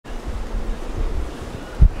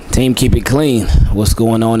Team, keep it clean. What's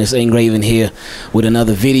going on? It's Ingraven here with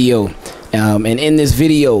another video. And in this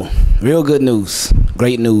video, real good news,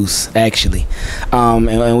 great news actually.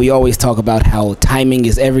 And we always talk about how timing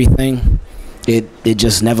is everything. It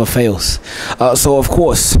just never fails. So of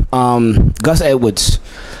course, Gus Edwards.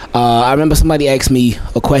 I remember somebody asked me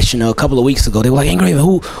a question a couple of weeks ago. They were like,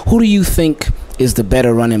 Ingraven, who do you think is the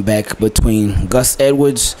better running back between Gus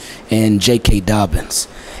Edwards and J.K. Dobbins?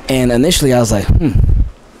 And initially I was like,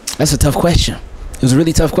 that's a tough question. It was a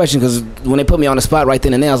really tough question because when they put me on the spot right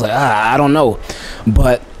then and there, I was like, I don't know.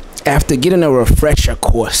 But after getting a refresher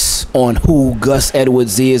course on who Gus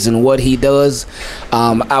Edwards is and what he does,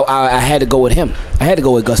 I had to go with him. I had to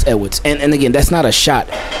go with Gus Edwards. And again, that's not a shot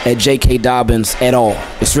at J.K. Dobbins at all.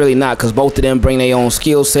 It's really not, because both of them bring their own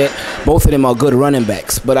skill set. Both of them are good running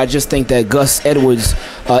backs. But I just think that Gus Edwards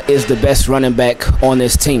is the best running back on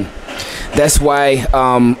this team. That's why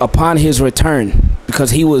upon his return,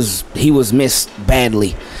 because he was missed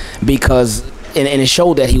badly, because and it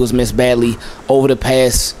showed that he was missed badly over the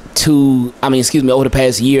past over the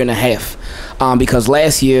past year and a half, because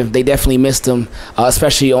last year they definitely missed him,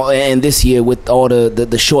 especially and this year with all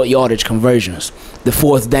the short yardage conversions, the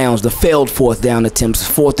fourth downs, the failed fourth down attempts,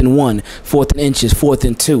 4th and 1, 4th and inches, 4th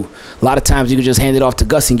and 2. A lot of times you could just hand it off to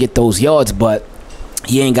Gus and get those yards, but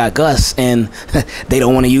you ain't got Gus, and they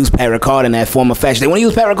don't want to use Pat Ricard in that form of fashion. They want to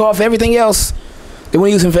use Pat Ricard for everything else. They want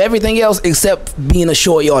to use him for everything else except being a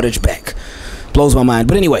short yardage back. Blows my mind.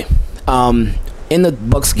 But anyway, in the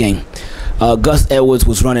Bucs game, Gus Edwards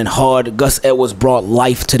was running hard. Gus Edwards brought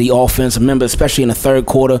life to the offense. Remember, especially in the third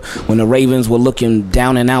quarter when the Ravens were looking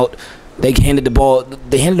down and out, they handed the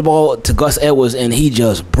ball to Gus Edwards, and he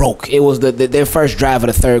just broke. It was their first drive of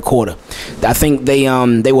the third quarter. I think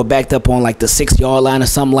they were backed up on like the 6-yard line or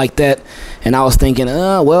something like that. And I was thinking,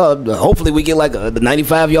 well, hopefully we get like the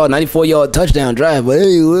 95-yard, 94-yard touchdown drive. But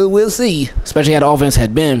hey, we'll see. Especially how the offense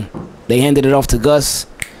had been. They handed it off to Gus.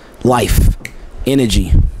 Life,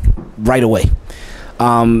 energy, right away.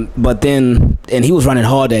 But then, and he was running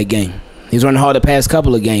hard that game. He's running hard the past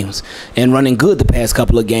couple of games and running good the past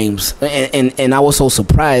couple of games. And I was so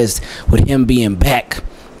surprised with him being back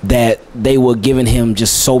that they were giving him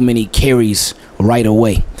just so many carries right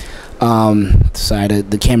away. Sorry,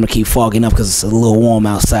 the camera keep fogging up because it's a little warm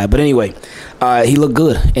outside. But anyway, he looked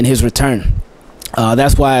good in his return.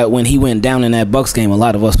 That's why when he went down in that Bucs game, a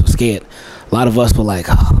lot of us were scared. A lot of us were like,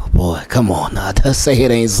 oh, boy, come on. Nah, just say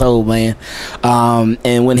it ain't so, man.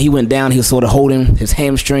 And when he went down, he was sort of holding his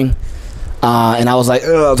hamstring. And I was like,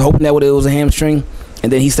 I was hoping that it was a hamstring.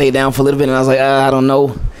 And then he stayed down for a little bit, and I was like, I don't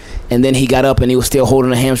know. And then he got up, and he was still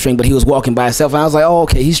holding a hamstring, but he was walking by himself. And I was like, oh,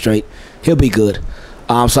 okay, he's straight. He'll be good.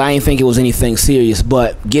 So I didn't think it was anything serious.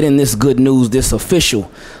 But getting this good news, this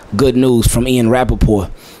official good news from Ian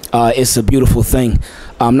Rappaport, it's a beautiful thing.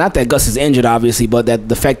 Not that Gus is injured, obviously, but that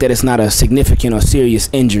the fact that it's not a significant or serious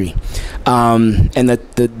injury. And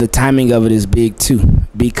the timing of it is big, too,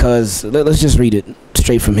 because let's just read it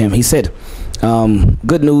straight from him. He said,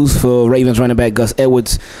 good news for Ravens running back Gus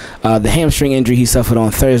Edwards. The hamstring injury he suffered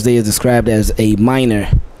on Thursday is described as a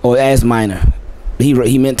minor, or as minor.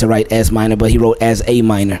 He meant to write as minor, but he wrote as a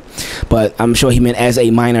minor. But I'm sure he meant as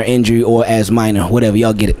a minor injury or as minor, whatever.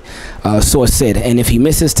 Y'all get it. Source said, and if he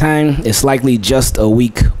misses time, it's likely just a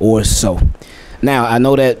week or so. Now, I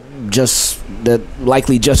know that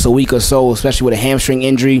likely just a week or so, especially with a hamstring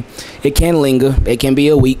injury, it can linger. It can be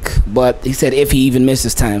a week. But he said if he even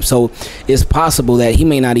misses time. So it's possible that he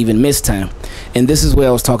may not even miss time. And this is what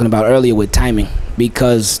I was talking about earlier with timing,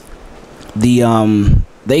 because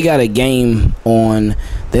they got a game on,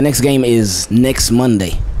 the next game is next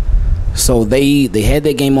Monday. So they had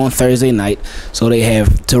their game on Thursday night. So they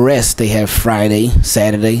have to rest. They have Friday,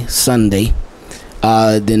 Saturday, Sunday,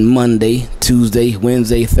 then Monday, Tuesday,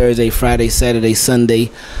 Wednesday, Thursday, Friday, Saturday,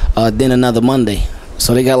 Sunday, then another Monday.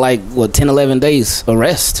 So they got like, 10, 11 days of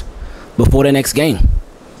rest before the next game.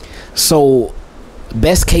 So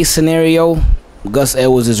best case scenario, Gus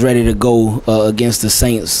Edwards is ready to go against the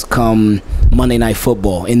Saints come Monday Night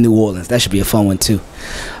Football in New Orleans. That should be a fun one, too.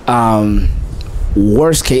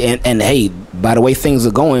 Worst case, and hey, by the way things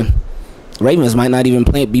are going, Ravens might not even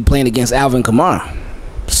be playing against Alvin Kamara.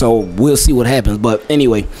 So we'll see what happens. But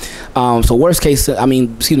anyway, so best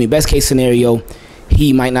case scenario,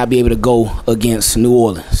 he might not be able to go against New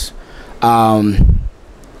Orleans.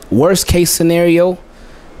 Worst case scenario,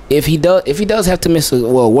 if he does have to miss,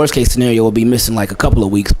 worst case scenario will be missing like a couple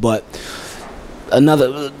of weeks. But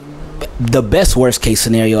the best worst case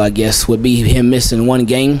scenario, I guess, would be him missing one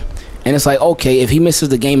game. And it's like, okay, if he misses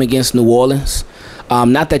the game against New Orleans,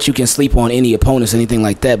 not that you can sleep on any opponents or anything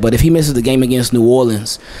like that, but if he misses the game against New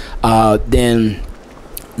Orleans, then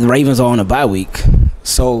the Ravens are on a bye week,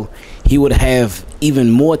 so he would have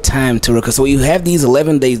even more time to recover. So you have these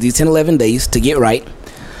 11 days, these 10, 11 days to get right,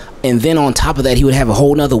 and then on top of that, he would have a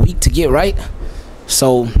whole nother week to get right.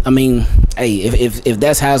 So I mean, hey, if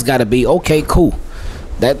that's how it's got to be, okay, cool.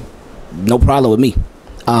 That no problem with me.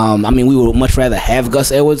 I mean, we would much rather have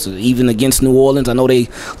Gus Edwards, even against New Orleans. I know they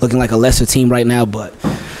looking like a lesser team right now, but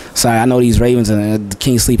sorry, I know these Ravens and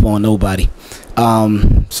can't sleep on nobody.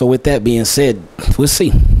 So with that being said, we'll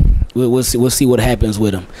see. We'll see what happens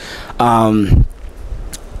with them.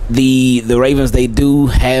 The Ravens, they do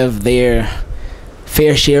have their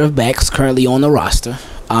fair share of backs currently on the roster.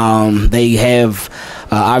 They have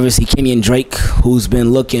obviously Kenyon Drake, who's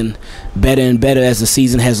been looking better and better as the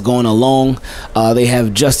season has gone along. They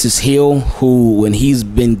have Justice Hill, who, when he's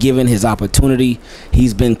been given his opportunity,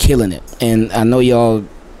 he's been killing it. And I know y'all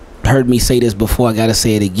heard me say this before. I gotta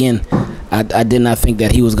say it again. I did not think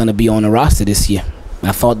that he was gonna be on the roster this year.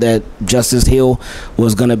 I thought that Justice Hill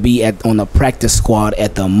was going to be on the practice squad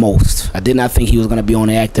at the most. I did not think he was going to be on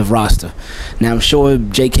the active roster. Now, I'm sure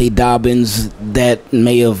J.K. Dobbins, that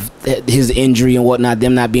may have his injury and whatnot,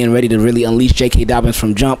 them not being ready to really unleash J.K. Dobbins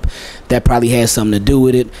from jump, that probably has something to do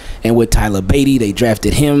with it. And with Tyler Beatty, they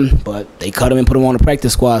drafted him, but they cut him and put him on the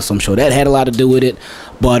practice squad, so I'm sure that had a lot to do with it.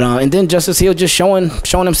 But and then Justice Hill just showing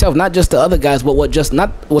himself, not just the other guys, but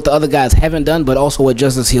not what the other guys haven't done, but also what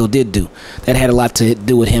Justice Hill did do. That had a lot to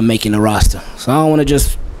do with him making the roster. So I don't want to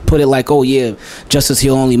just put it like, oh yeah, Justice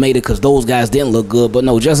Hill only made it because those guys didn't look good. But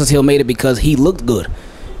no, Justice Hill made it because he looked good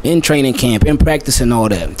in training camp, in practice, and all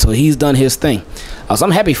that. So he's done his thing. So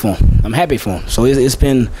I'm happy for him. I'm happy for him. So it's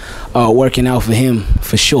been working out for him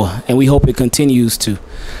for sure, and we hope it continues to.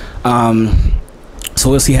 So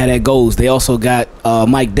we'll see how that goes. They also got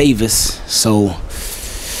Mike Davis. So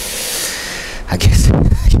I guess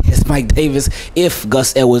it's Mike Davis if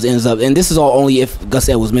Gus Edwards ends up, and this is all only if Gus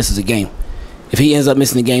Edwards misses a game. If he ends up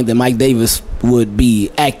missing the game, then Mike Davis would be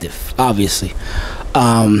active, obviously.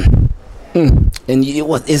 And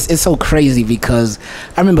it's so crazy because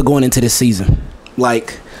I remember going into this season,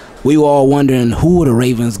 like, we were all wondering who are the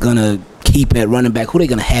Ravens gonna keep at running back, who they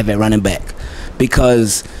gonna have at running back,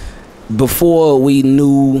 because before we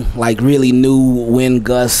really knew when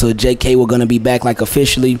Gus or JK were gonna be back, like,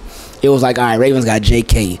 officially, it was like, all right, Ravens got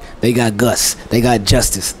JK, they got Gus, they got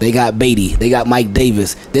Justice, they got Beatty, they got Mike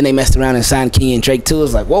Davis. Then they messed around and signed Kenyon Drake too.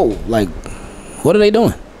 It's like, whoa, like, what are they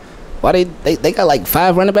doing? Why they got like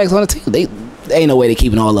 5 running backs on the team? They ain't no way they're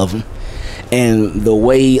keeping all of them. And the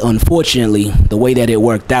way, unfortunately, the way that it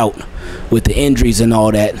worked out with the injuries and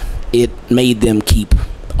all that, it made them keep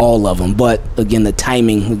all of them. But again,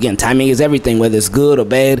 timing is everything. Whether it's good or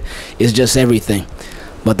bad, it's just everything.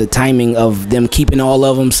 But the timing of them keeping all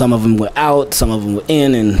of them, some of them were out, some of them were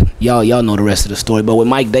in, and y'all know the rest of the story. But with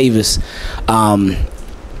Mike Davis,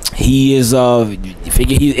 he is you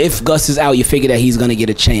figure if Gus is out, you figure that he's gonna get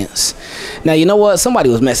a chance. Now, you know what? Somebody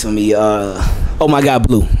was messing with me. Oh, my guy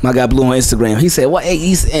Blue on Instagram. He said, "What?"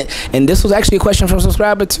 Hey, and this was actually a question from a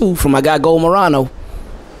subscriber too, from my guy Gold Morano.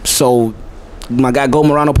 So my guy Gold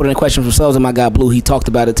Morano put in a question for subs, and my guy Blue, he talked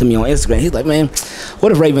about it to me on Instagram. He's like, man,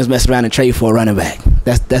 what if Ravens mess around and trade for a running back?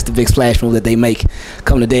 That's the big splash move that they make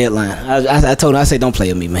come the deadline. I told him, I said, don't play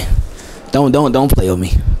with me, man. Don't play with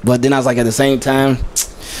me. But then I was like, at the same time,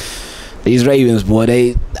 these Ravens,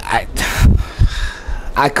 boy,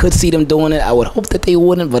 I could see them doing it. I would hope that they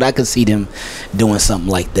wouldn't, but I could see them doing something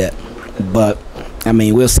like that. But I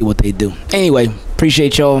mean, we'll see what they do. Anyway,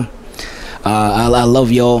 appreciate y'all. I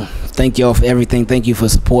love y'all. Thank y'all for everything. Thank you for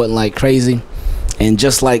supporting like crazy. And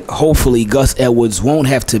just like hopefully Gus Edwards won't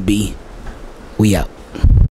have to be, we out.